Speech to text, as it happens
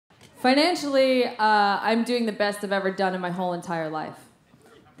Financially, I'm doing the best I've ever done in my whole entire life.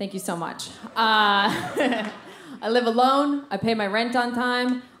 Thank you so much. I live alone. I pay my rent on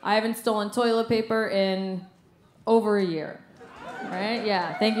time. I haven't stolen toilet paper in over a year. Right?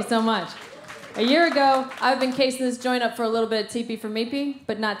 Yeah, thank you so much. A year ago, I've been casing this joint up for a little bit of teepee for meepee,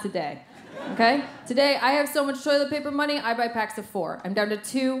 but not today. Okay? Today, I have so much toilet paper money, I buy packs of 4. I'm down to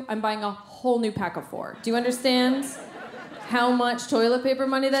 2. I'm buying a whole new pack of 4. Do you understand how much toilet paper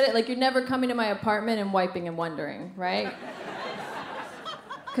money that is? Like, you're never coming to my apartment and wiping and wondering, right?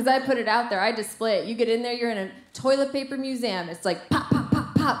 Because I put it out there. I display it. You get in there, you're in a toilet paper museum. It's like pop, pop,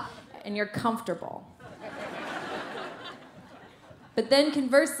 pop, pop, and you're comfortable. But then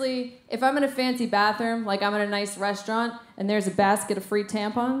conversely, if I'm in a fancy bathroom, like I'm in a nice restaurant, and there's a basket of free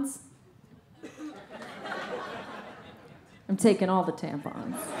tampons, I'm taking all the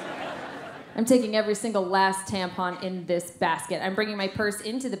tampons. I'm taking every single last tampon in this basket. I'm bringing my purse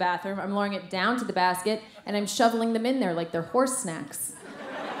into the bathroom, I'm lowering it down to the basket, and I'm shoveling them in there like they're horse snacks.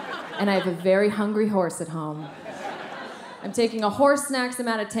 And I have a very hungry horse at home. I'm taking a horse snacks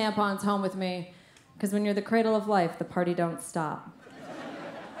amount of tampons home with me, because when you're the cradle of life, the party don't stop.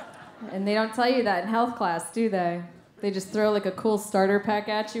 And they don't tell you that in health class, do they? They just throw like a cool starter pack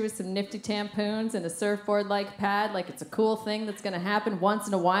at you with some nifty tampons and a surfboard-like pad, like it's a cool thing that's gonna happen once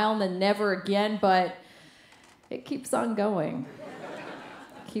in a while and then never again, but it keeps on going.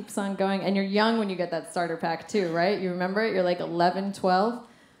 It keeps on going. And you're young when you get that starter pack too, right? You remember it? You're like 11, 12.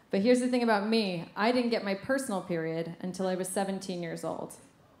 But here's the thing about me. I didn't get my personal period until I was 17 years old.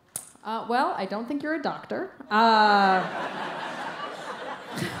 Well, I don't think you're a doctor.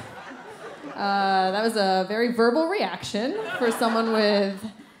 That was a very verbal reaction for someone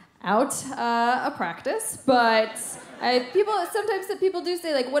without a practice. But sometimes people do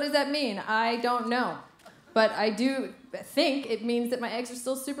say, like, what does that mean? I don't know. But I do think it means that my eggs are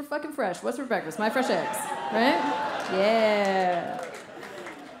still super fucking fresh. What's for breakfast? My fresh eggs, right? Yeah.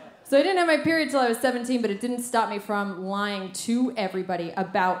 So I didn't have my period till I was 17, but it didn't stop me from lying to everybody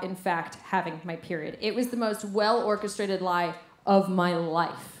about, in fact, having my period. It was the most well-orchestrated lie of my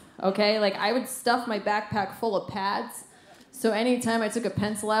life, okay? Like, I would stuff my backpack full of pads, so anytime I took a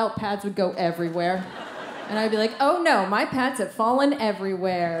pencil out, pads would go everywhere. And I'd be like, oh no, my pads have fallen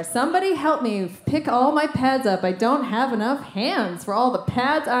everywhere. Somebody help me pick all my pads up. I don't have enough hands for all the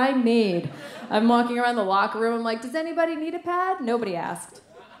pads I need. I'm walking around the locker room, I'm like, does anybody need a pad? Nobody asked.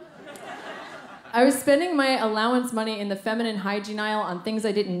 I was spending my allowance money in the feminine hygiene aisle on things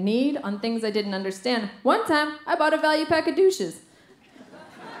I didn't need, on things I didn't understand. One time, I bought a value pack of douches.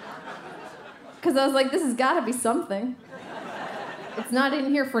 Because I was like, this has got to be something. It's not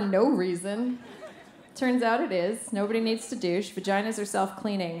in here for no reason. Turns out it is. Nobody needs to douche. Vaginas are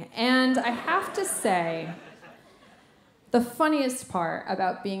self-cleaning. And I have to say, the funniest part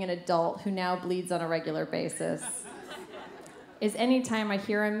about being an adult who now bleeds on a regular basis is anytime I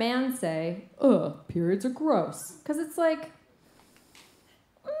hear a man say, ugh, periods are gross. Because it's like,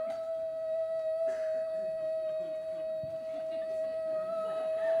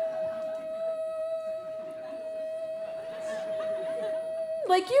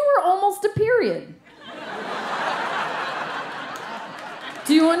 like you were almost a period.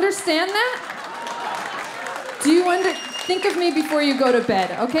 Do you understand that? Think of me before you go to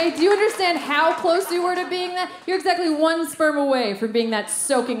bed, okay? Do you understand how close you were to being that? You're exactly one sperm away from being that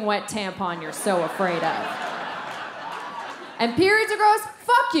soaking wet tampon you're so afraid of. And periods are gross?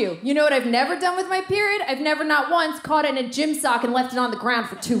 Fuck you. You know what I've never done with my period? I've never not once caught it in a gym sock and left it on the ground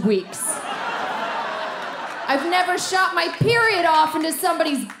for 2 weeks. I've never shot my period off into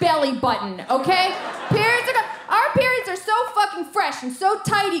somebody's belly button, okay? Our periods are so fucking fresh and so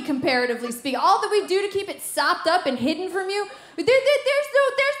tidy, comparatively speaking. All that we do to keep it sopped up and hidden from you, there's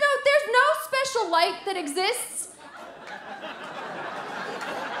no special light that exists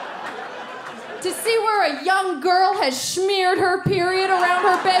to see where a young girl has smeared her period around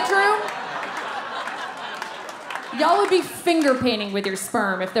her bedroom. Y'all would be finger painting with your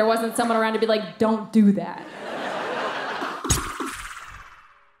sperm if there wasn't someone around to be like, don't do that.